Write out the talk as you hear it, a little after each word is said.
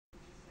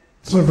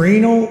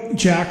Severino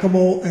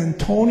Jacomo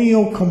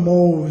Antonio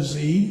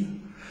Camozzi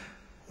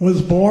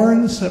was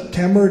born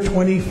September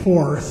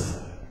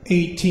 24th,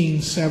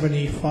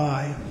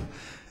 1875,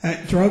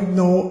 at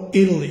Drugno,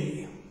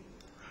 Italy.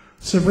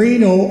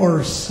 Severino,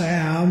 or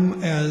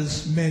Sam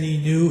as many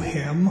knew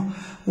him,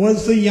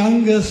 was the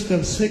youngest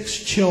of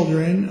 6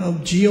 children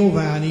of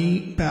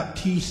Giovanni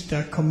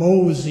Battista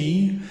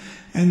Camozzi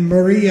and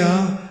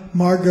Maria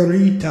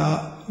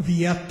Margherita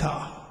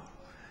Vietta.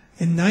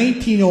 In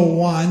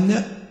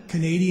 1901,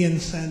 Canadian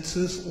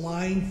Census,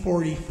 line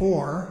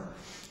 44,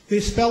 they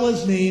spell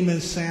his name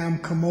as Sam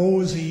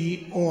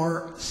Camozzi,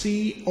 or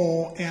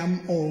C-O-M-O-Z-I.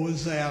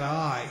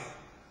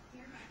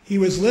 He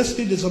was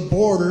listed as a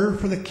boarder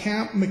for the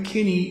Camp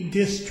McKinney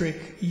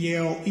District,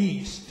 Yale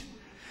East.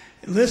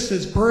 It lists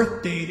his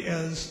birth date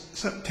as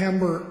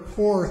September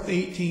 4th,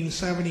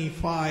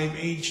 1875,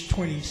 age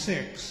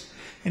 26,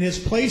 and his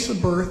place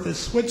of birth is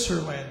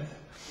Switzerland,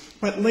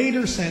 but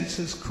later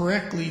census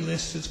correctly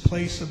lists his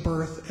place of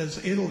birth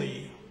as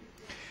Italy.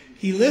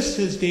 He lists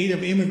his date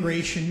of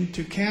immigration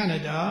to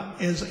Canada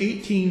as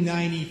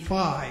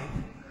 1895,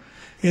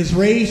 his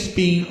race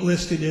being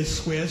listed as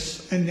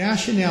Swiss, and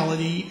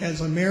nationality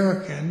as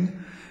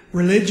American,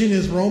 religion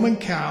is Roman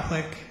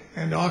Catholic,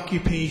 and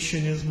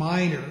occupation is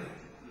minor.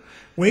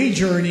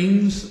 Wage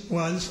earnings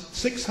was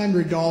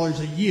 $600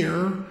 a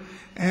year,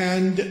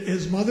 and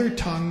his mother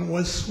tongue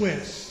was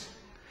Swiss.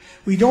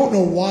 We don't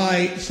know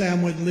why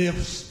Sam would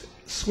list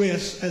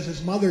Swiss as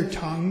his mother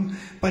tongue,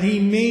 but he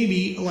may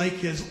be like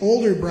his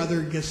older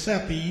brother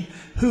Giuseppe,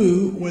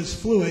 who was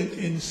fluent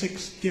in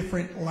 6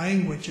 different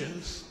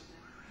languages.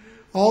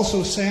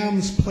 Also,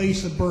 Sam's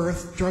place of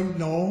birth,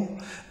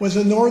 Drugno, was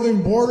a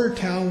northern border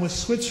town with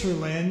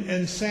Switzerland,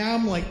 and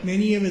Sam, like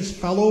many of his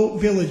fellow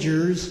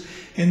villagers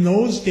in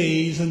those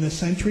days and the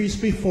centuries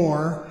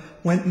before,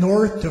 went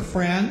north to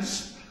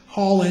France,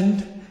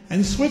 Holland,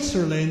 and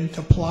Switzerland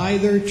to ply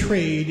their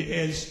trade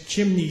as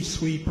chimney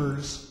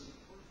sweepers.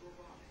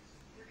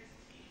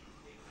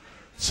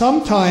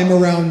 Sometime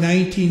around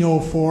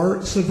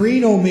 1904,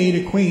 Severino made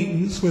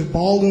acquaintance with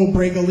Baldo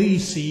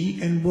Bregalici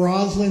in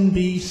Roslyn,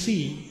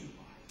 BC.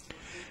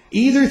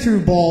 Either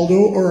through Baldo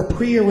or a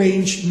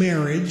prearranged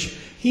marriage,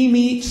 he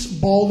meets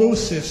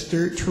Baldo's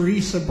sister,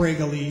 Teresa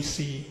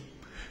Bregalici.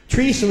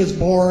 Teresa was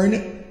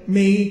born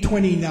May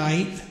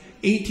 29,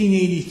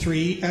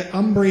 1883, at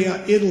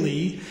Umbria,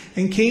 Italy,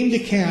 and came to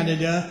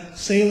Canada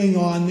sailing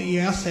on the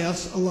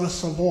SS La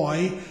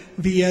Savoie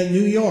via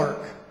New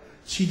York.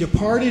 She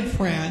departed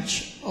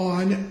France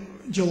on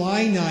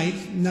July 9,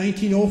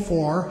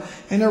 1904,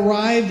 and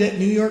arrived at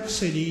New York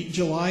City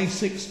July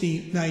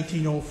 16,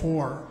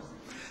 1904.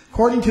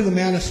 According to the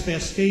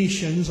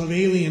manifestations of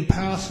alien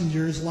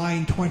passengers,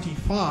 line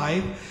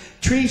 25,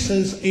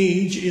 Teresa's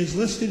age is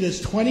listed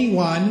as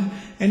 21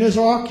 and his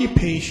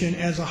occupation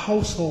as a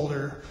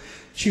householder.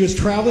 She was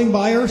traveling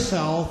by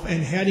herself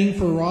and heading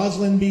for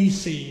Roslyn,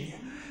 BC.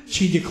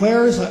 She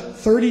declares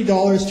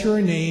 $30 to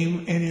her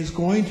name and is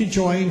going to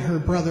join her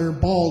brother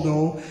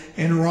Baldo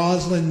in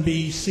Roslyn,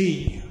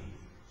 BC.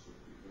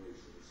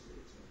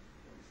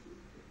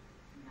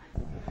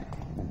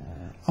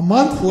 A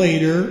month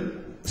later,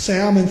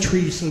 Sam and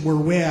Teresa were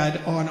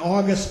wed on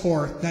August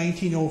 4th,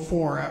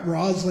 1904 at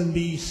Roslyn,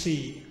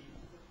 BC.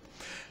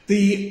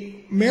 The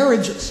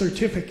marriage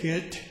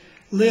certificate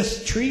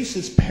lists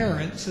Teresa's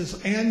parents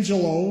as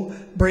Angelo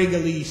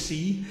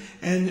Bregalici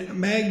and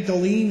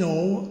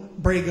Magdaleno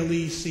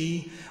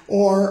Bregalici,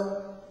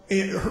 or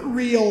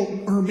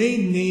her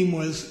maiden name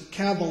was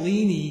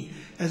Cavallini,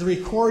 as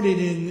recorded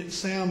in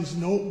Sam's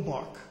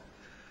notebook.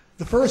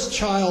 The first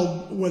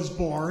child was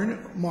born,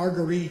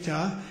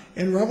 Margarita,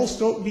 in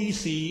Revelstoke,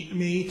 BC,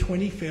 May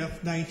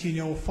 25,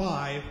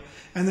 1905.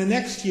 And the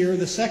next year,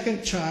 the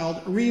second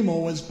child, Remo,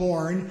 was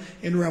born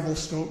in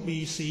Revelstoke,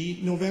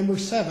 BC, November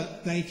 7,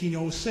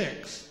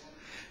 1906.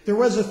 There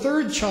was a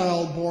third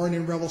child born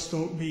in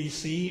Revelstoke,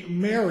 BC,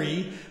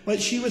 Mary,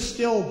 but she was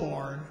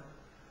stillborn.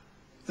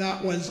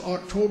 That was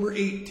October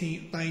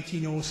 18,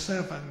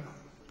 1907.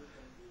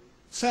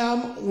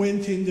 Sam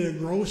went into the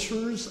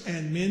grocers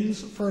and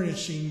men's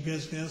furnishing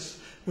business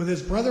with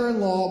his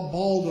brother-in-law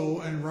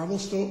Baldo in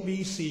Revelstoke,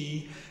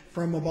 BC,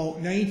 from about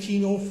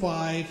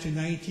 1905 to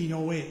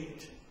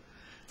 1908.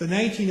 The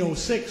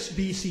 1906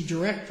 BC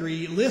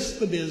directory lists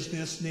the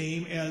business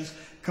name as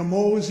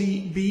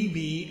Camozzi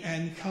BB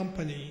and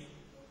Company.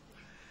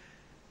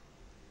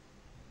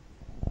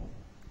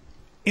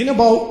 In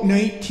about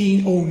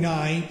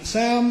 1909,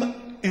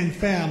 Sam and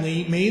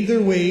family made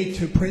their way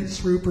to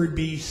Prince Rupert,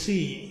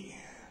 BC.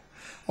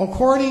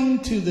 According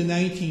to the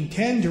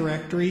 1910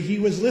 directory, he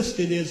was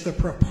listed as the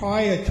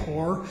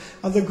proprietor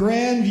of the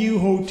Grand View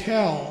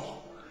Hotel.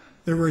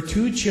 There were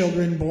 2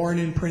 children born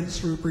in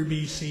Prince Rupert,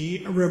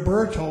 BC,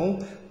 Roberto,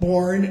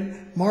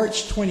 born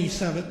March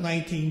 27,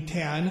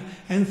 1910,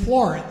 and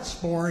Florence,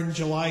 born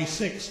July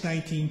 6,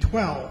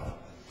 1912.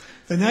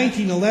 The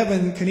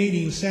 1911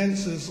 Canadian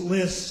Census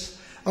lists,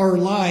 or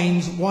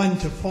lines 1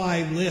 to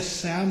 5, lists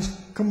Sam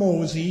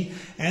Camozzi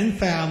and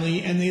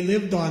family, and they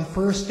lived on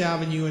 1st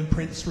Avenue in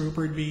Prince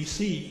Rupert,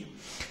 BC.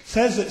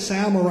 says that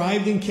Sam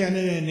arrived in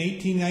Canada in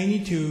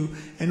 1892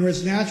 and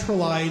was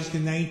naturalized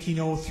in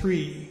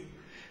 1903.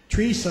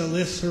 Teresa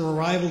lists her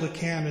arrival to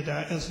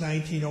Canada as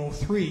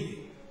 1903.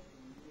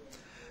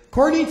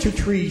 According to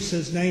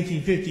Teresa's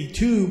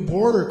 1952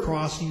 border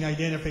crossing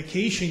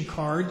identification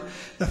card,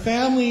 the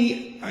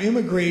family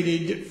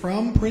immigrated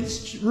from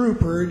Prince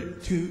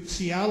Rupert to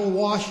Seattle,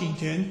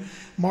 Washington,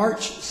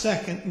 March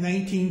 2nd,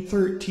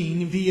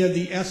 1913, via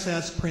the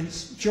SS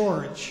Prince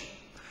George.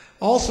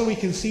 Also, we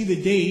can see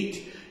the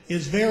date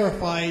is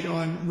verified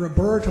on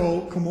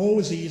Roberto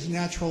Camozzi's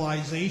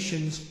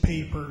naturalizations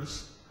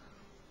papers.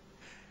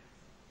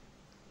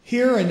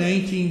 Here, a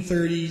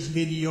 1930s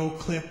video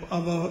clip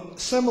of a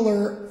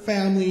similar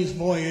family's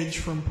voyage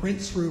from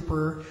Prince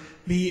Rupert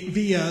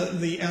via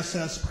the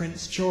SS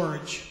Prince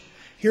George.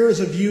 Here is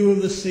a view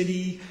of the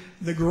city,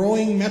 the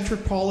growing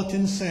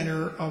metropolitan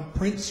center of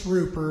Prince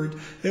Rupert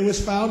that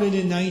was founded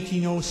in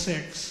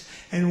 1906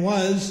 and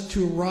was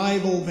to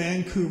rival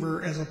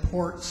Vancouver as a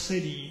port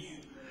city.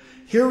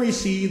 Here we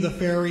see the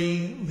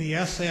ferry, the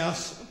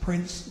SS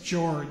Prince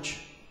George.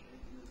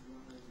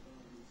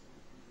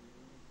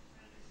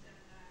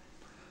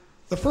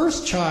 The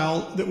first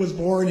child that was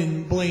born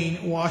in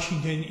Blaine,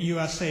 Washington,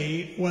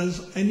 USA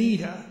was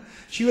Anita.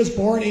 She was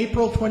born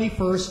April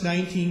 21st,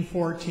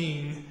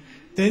 1914.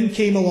 Then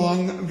came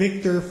along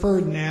Victor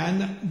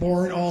Ferdinand,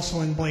 born also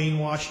in Blaine,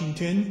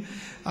 Washington,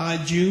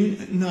 June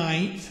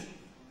 9th,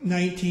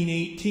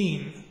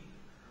 1918.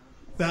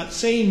 That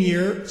same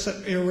year,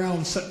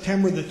 around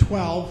September the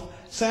 12th,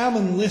 Sam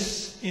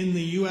enlists in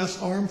the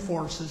U.S. Armed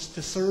Forces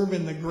to serve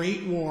in the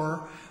Great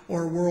War,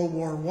 or World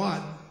War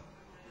I.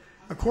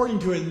 According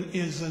to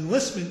his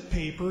enlistment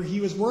paper,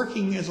 he was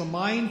working as a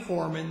mine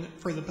foreman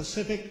for the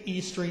Pacific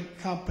Eastern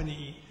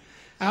Company.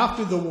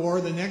 After the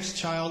war, the next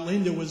child,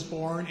 Linda, was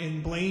born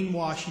in Blaine,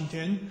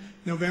 Washington,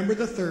 November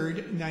the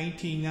 3rd,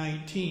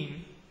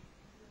 1919.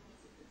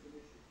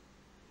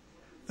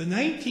 The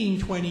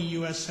 1920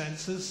 U.S.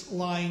 Census,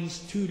 lines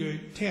 2 to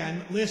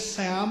 10, lists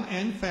Sam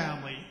and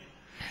family.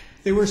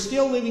 They were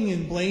still living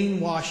in Blaine,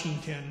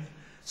 Washington.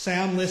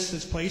 Sam lists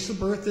his place of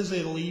birth as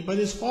Italy, but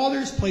his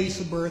father's place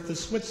of birth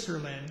is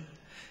Switzerland.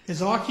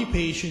 His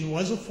occupation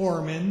was a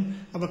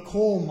foreman of a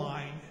coal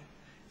mine.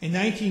 In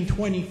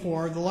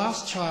 1924, the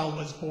last child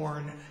was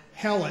born,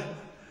 Helen.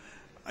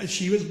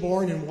 She was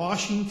born in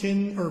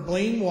Washington, or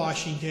Blaine,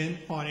 Washington,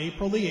 on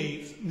April the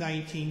 8th,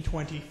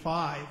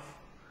 1925.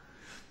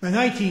 The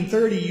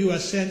 1930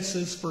 U.S.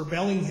 Census for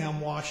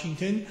Bellingham,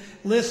 Washington,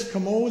 lists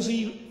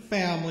Camozzi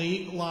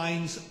family,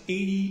 lines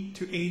 80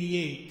 to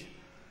 88.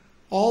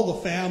 All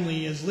the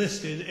family is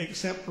listed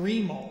except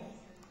Remo.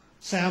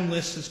 Sam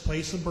lists his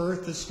place of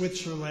birth as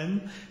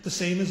Switzerland, the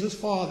same as his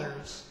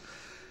father's.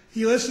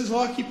 He lists his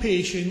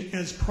occupation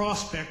as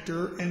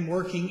prospector and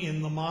working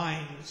in the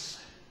mines.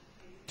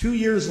 2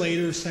 years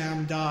later,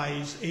 Sam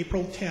dies,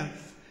 April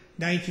 10th,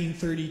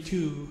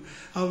 1932,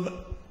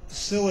 of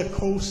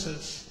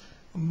silicosis,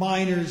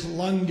 miner's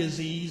lung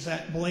disease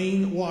at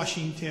Blaine,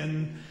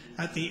 Washington,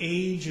 at the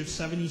age of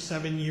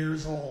 77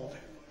 years old.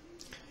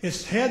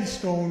 His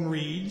headstone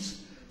reads,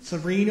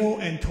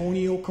 Severino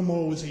Antonio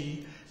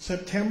Camozzi,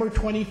 September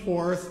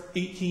 24th,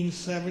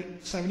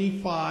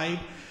 1875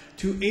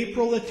 to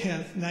April the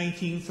 10th,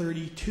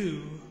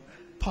 1932,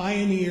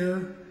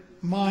 pioneer,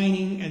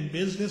 mining, and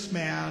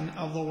businessman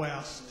of the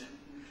West.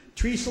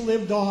 Teresa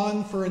lived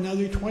on for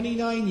another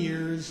 29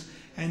 years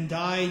and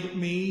died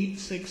May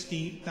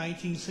 16,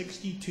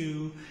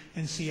 1962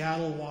 in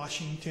Seattle,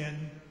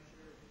 Washington.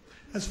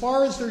 As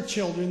far as their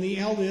children, the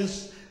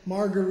eldest,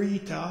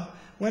 Margarita,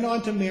 went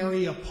on to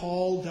marry a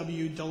Paul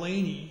W.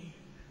 Delaney.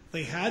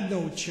 They had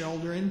no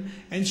children,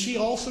 and she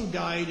also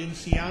died in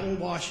Seattle,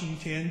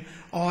 Washington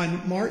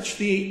on March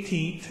the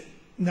 18th,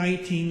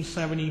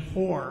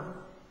 1974.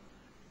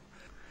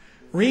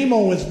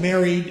 Remo was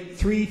married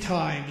 3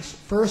 times,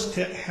 first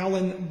to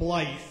Helen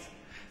Blythe,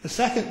 the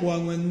second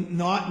woman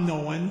not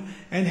known,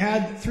 and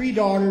had 3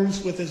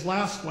 daughters with his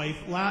last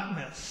wife,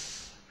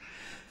 Latmus.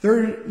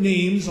 Their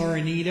names are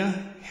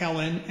Anita,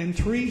 Helen, and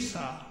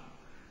Teresa.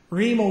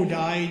 Remo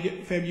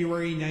died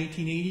February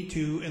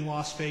 1982 in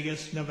Las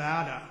Vegas,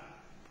 Nevada.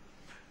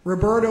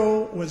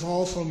 Roberto was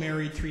also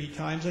married 3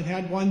 times and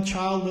had 1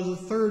 child with a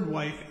 3rd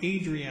wife,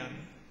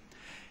 Adrienne.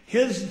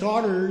 His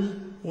daughter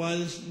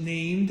was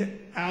named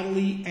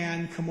Adelie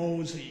Ann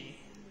Camozzi.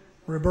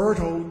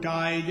 Roberto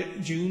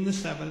died June the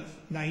 7th,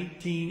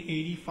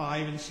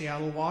 1985 in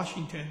Seattle,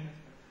 Washington.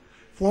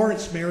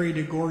 Florence married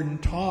a Gordon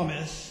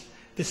Thomas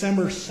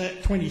December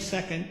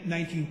 22nd,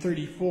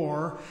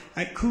 1934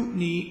 at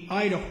Kootenai,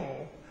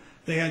 Idaho.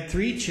 They had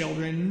 3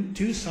 children,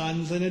 2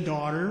 sons and a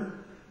daughter,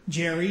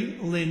 Jerry,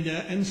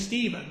 Linda, and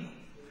Stephen.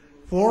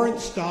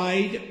 Florence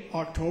died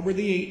October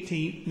the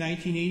 18th,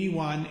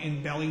 1981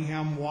 in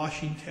Bellingham,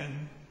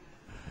 Washington.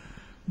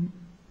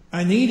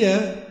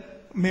 Anita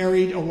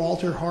married a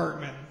Walter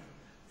Hartman.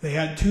 They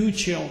had 2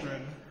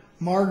 children,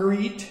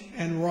 Marguerite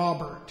and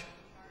Robert.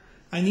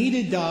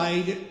 Anita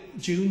died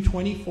June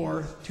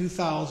 24th,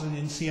 2000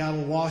 in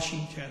Seattle,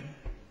 Washington.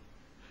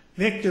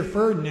 Victor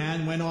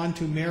Ferdinand went on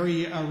to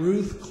marry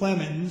Ruth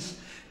Clemens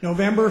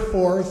November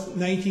 4th,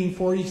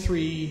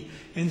 1943,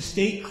 in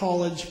State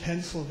College,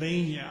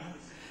 Pennsylvania.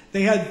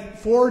 They had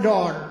 4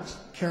 daughters,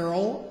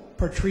 Carol,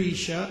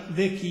 Patricia,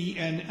 Vicky,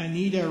 and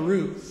Anita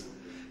Ruth.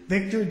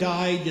 Victor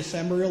died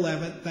December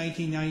 11th,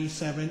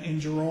 1997,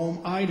 in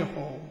Jerome,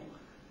 Idaho.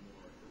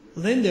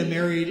 Linda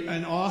married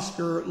an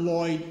Oscar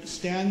Lloyd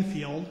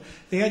Stanfield.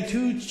 They had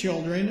 2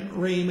 children,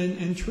 Raymond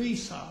and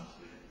Teresa.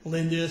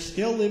 Linda is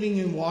still living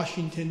in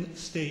Washington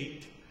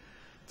State.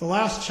 The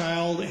last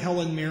child,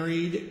 Helen,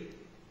 married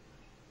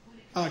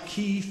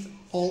Keith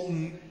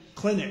Alton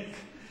Clinic.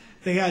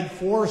 They had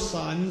 4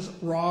 sons,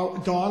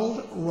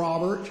 Donald,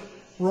 Robert,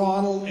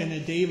 Ronald, and a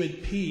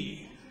David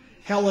P.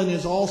 Helen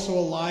is also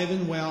alive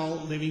and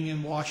well, living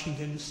in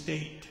Washington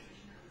State.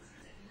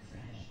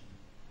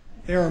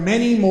 There are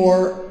many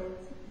more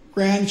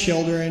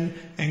grandchildren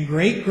and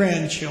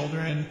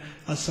great-grandchildren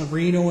of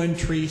Severino and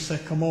Teresa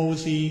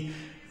Camozzi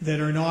that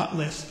are not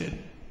listed.